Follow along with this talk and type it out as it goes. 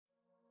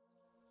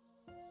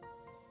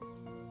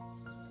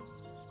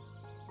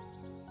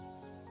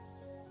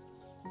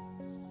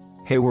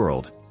Hey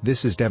world,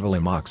 this is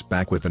DevilEmox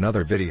back with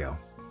another video.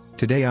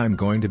 Today I'm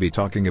going to be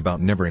talking about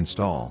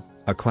Neverinstall,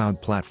 a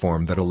cloud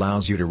platform that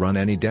allows you to run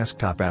any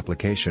desktop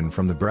application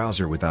from the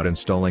browser without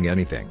installing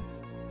anything.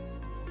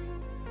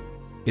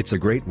 It's a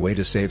great way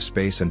to save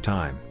space and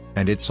time,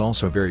 and it's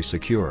also very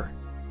secure.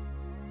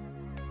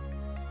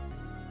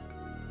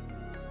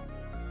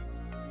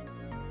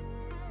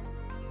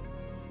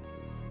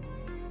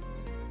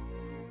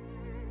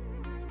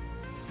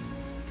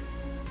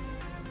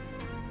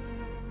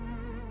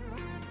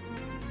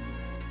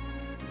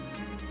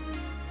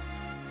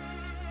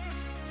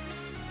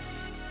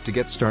 To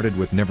get started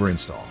with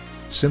Neverinstall,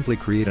 simply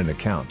create an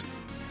account.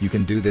 You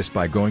can do this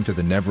by going to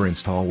the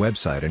Neverinstall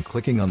website and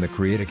clicking on the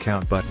Create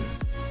Account button.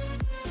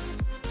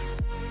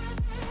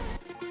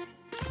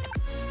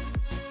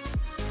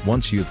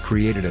 Once you've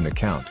created an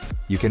account,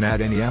 you can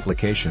add any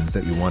applications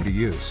that you want to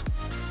use.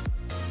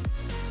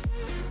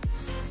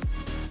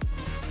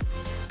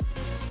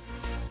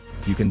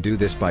 You can do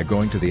this by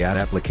going to the Add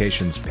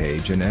Applications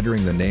page and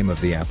entering the name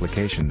of the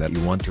application that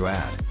you want to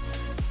add.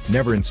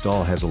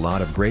 Neverinstall has a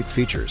lot of great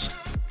features.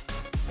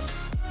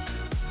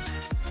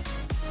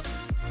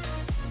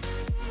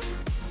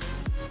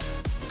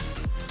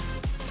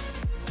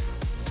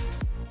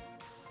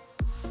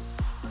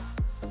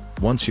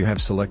 Once you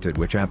have selected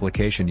which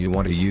application you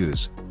want to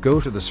use, go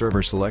to the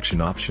server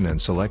selection option and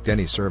select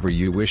any server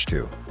you wish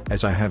to,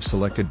 as I have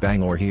selected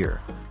Bangalore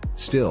here.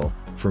 Still,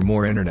 for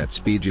more internet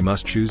speed you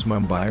must choose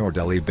Mumbai or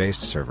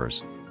Delhi-based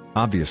servers.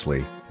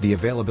 Obviously, the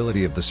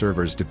availability of the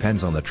servers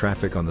depends on the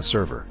traffic on the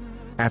server.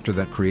 After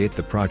that, create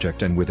the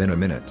project and within a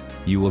minute,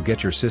 you will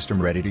get your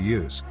system ready to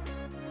use.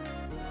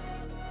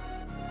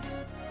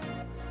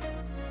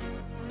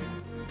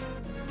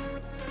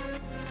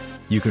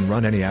 You can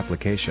run any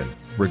application,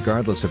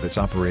 regardless of its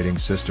operating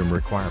system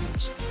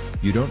requirements.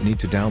 You don't need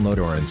to download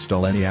or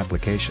install any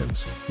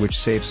applications, which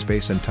saves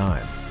space and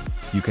time.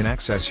 You can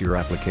access your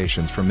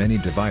applications from any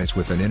device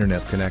with an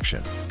internet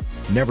connection.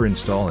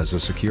 Neverinstall is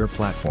a secure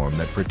platform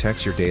that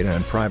protects your data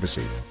and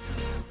privacy.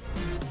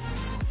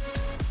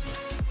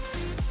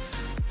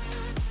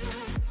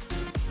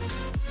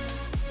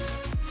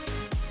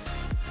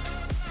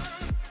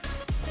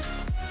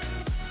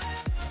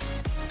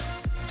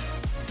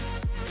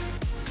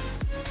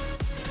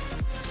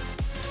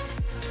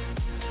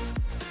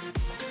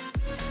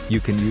 You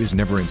can use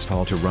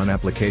Neverinstall to run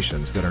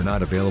applications that are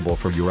not available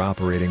for your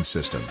operating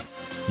system.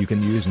 You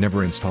can use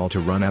Neverinstall to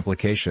run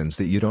applications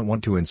that you don't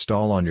want to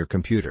install on your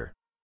computer.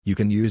 You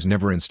can use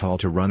Neverinstall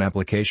to run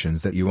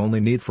applications that you only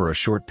need for a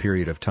short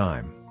period of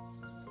time.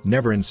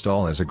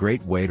 Neverinstall is a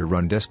great way to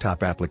run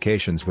desktop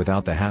applications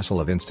without the hassle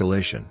of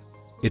installation.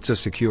 It's a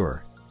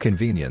secure,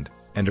 convenient,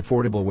 and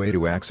affordable way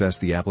to access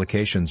the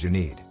applications you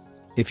need.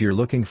 If you're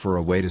looking for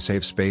a way to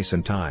save space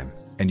and time,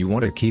 and you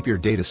want to keep your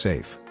data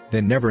safe,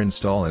 then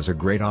Neverinstall is a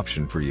great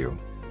option for you.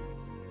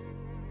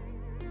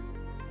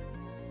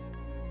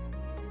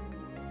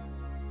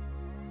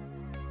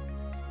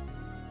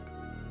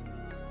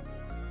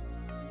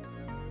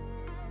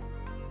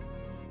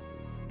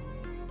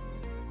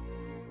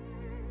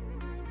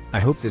 I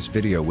hope this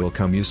video will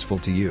come useful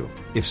to you.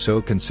 If so,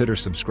 consider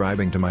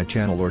subscribing to my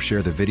channel or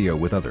share the video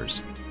with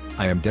others.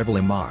 I am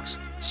DevilEmox,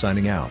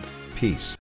 signing out, peace.